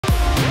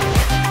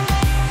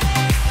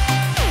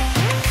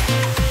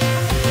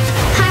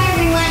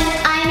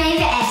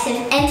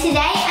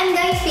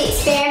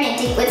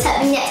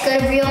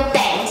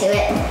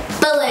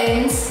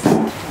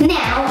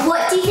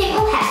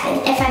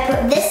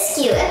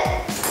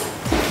it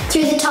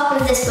through the top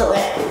of this balloon.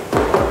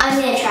 I'm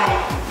going to try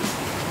it.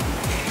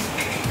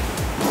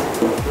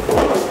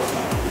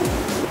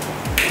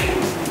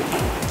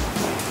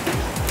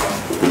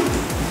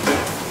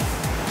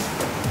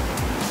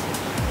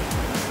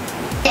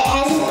 It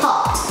hasn't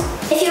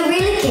popped. If you're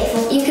really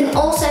careful, you can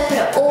also put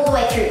it all the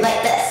way through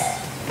like this.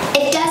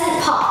 It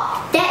doesn't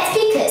pop. That's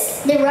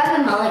because the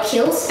rubber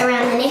molecules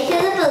around the neck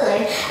of the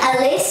balloon are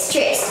less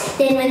stressed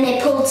than when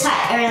they're pulled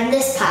tight around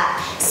this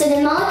part. So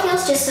the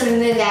molecules just sort of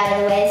move out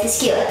of the way of the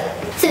skewer.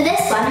 For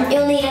this one,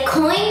 you'll need a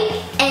coin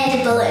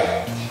and a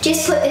balloon.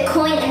 Just put the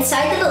coin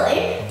inside the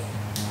balloon,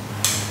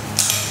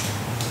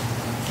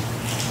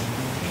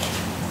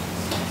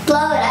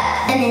 blow it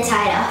up, and then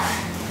tie it off.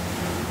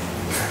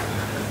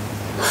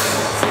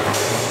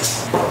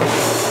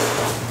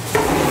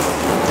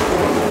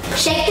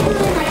 Shake the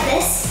balloon like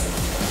this.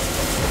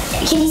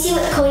 Can you see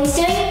what the coin's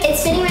doing?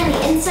 It's spinning around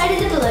the inside of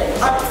the balloon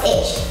on its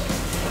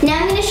edge. Now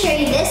I'm going to show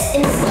you this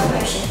in slow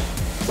motion.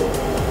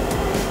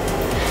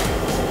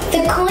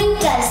 The coin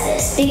does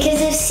this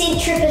because of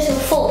centripetal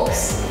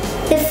force,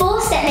 the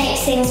force that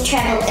makes things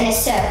travel in a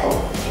circle.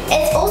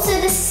 It's also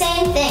the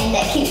same thing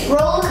that keeps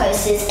roller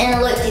coasters in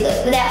a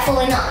loop-de-loop without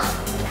falling off.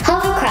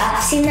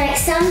 Hovercraft seem like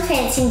some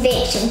fancy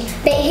invention,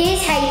 but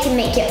here's how you can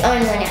make your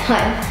own one at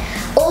home.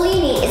 All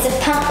you need is a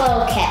pump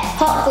bottle cap,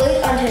 hot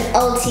glued onto an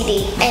old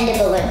CD and a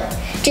balloon.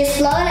 Just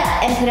blow it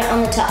up and put it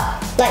on the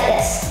top, like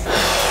this.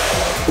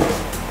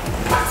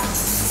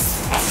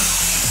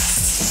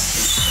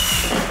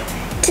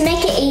 To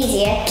make it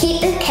easier,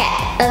 keep the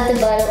cap of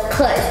the bottle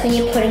closed when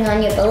you're putting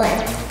on your balloon.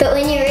 But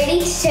when you're ready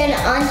to turn it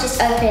on,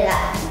 just open it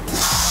up.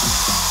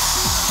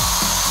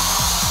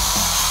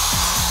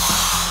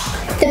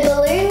 The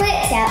balloon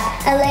lets out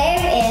a layer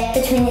of air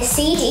between the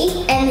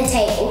CD and the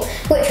table,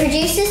 which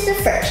reduces the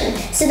friction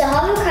so the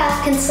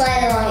hovercraft can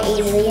slide along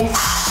easily.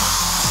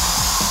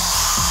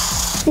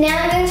 Now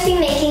I'm going to be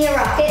making a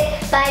rocket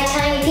by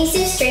tying a piece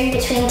of string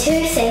between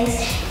two things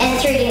and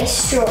threading a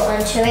straw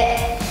onto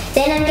it.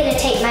 Then I'm going to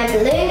take my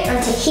balloon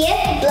onto here,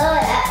 blow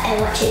it up,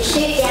 and watch it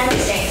shoot down the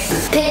string.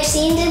 Pinch the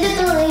end of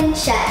the balloon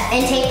shut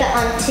and tape it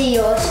onto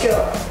your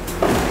straw.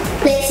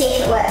 Let's see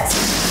if it works.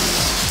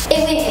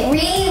 It went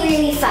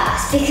really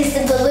fast because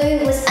the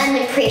balloon was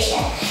under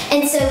pressure,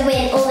 and so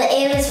when all the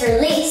air was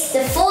released,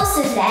 the force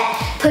of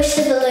that pushed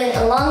the balloon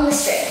along the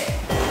string.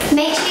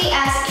 Make sure you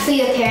ask for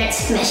your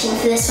parents' permission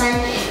for this one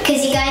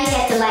because you're going to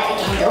have to light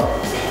the candle.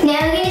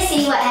 Now we're going to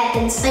see what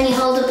happens when you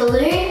hold a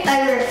balloon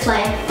over a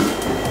flame.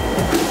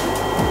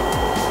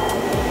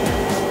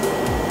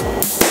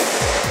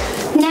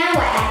 Now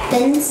what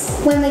happens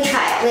when we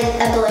try it with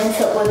a balloon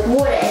filled with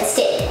water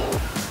instead?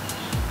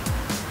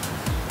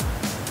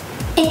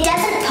 It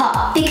doesn't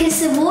pop because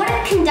the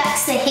water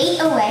conducts the heat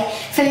away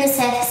from the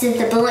surface of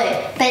the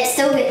balloon, but it's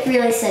still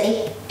really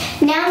sooty.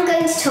 Now I'm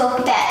going to talk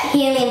about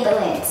helium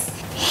balloons.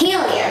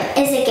 Helium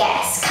is a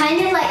gas,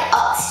 kind of like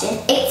oxygen,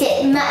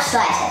 except much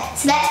lighter,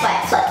 so that's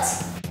why it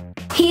floats.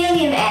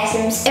 Helium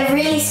atoms are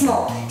really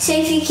small, so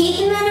if you keep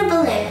them in a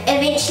balloon,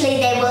 eventually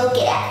they will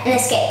get out and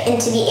escape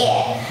into the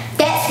air.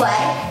 That's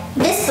why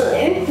this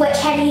balloon, which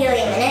had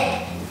helium in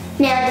it,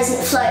 now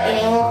doesn't float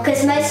anymore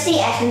because most of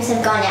the atoms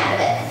have gone out of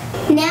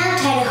it. Now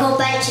I've tied a whole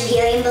bunch of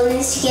helium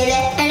balloons together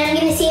and I'm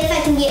going to see if I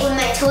can get one of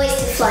my toys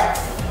to float.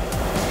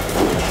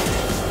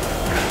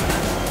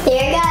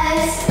 There it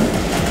goes.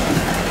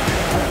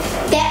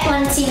 That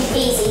one seems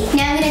easy.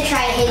 Now I'm going to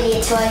try a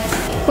heavier toy.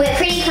 We're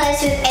pretty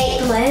close with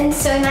 8 balloons,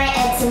 so we might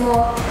add some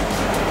more.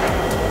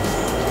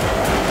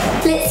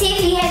 Let's see if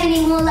we have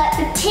any more luck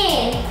with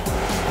 10.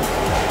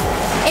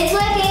 It's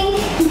working!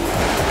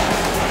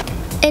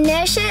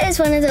 Inertia is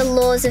one of the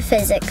laws of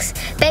physics.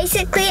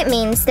 Basically it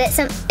means that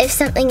if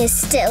something is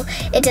still,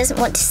 it doesn't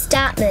want to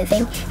start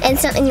moving, and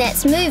something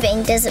that's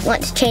moving doesn't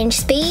want to change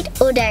speed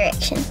or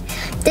direction.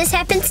 This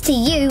happens to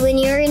you when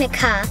you're in a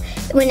car.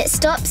 When it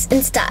stops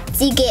and starts,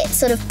 you get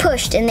sort of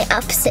pushed in the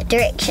opposite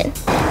direction.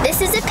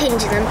 This is a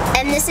pendulum,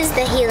 and this is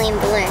the helium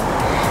balloon.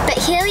 But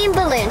helium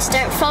balloons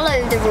don't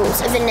follow the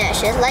rules of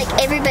inertia like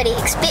everybody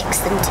expects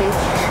them to.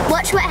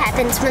 Watch what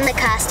happens when the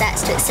car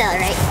starts to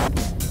accelerate.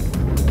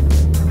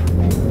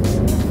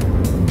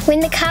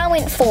 When the car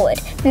went forward,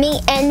 me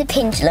and the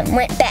pendulum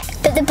went back,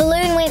 but the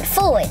balloon went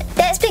forward.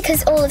 That's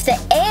because all of the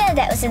air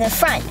that was in the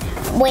front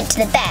went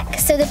to the back,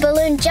 so the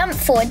balloon jumped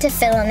forward to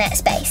fill in that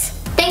space.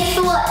 Thanks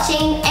for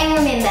watching, and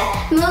remember,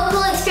 more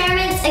cool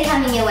experiments are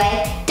coming your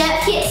way.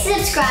 Don't forget to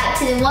subscribe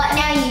to the What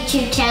Now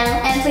YouTube channel,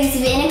 and please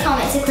leave any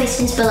comments or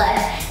questions below.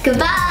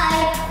 Goodbye!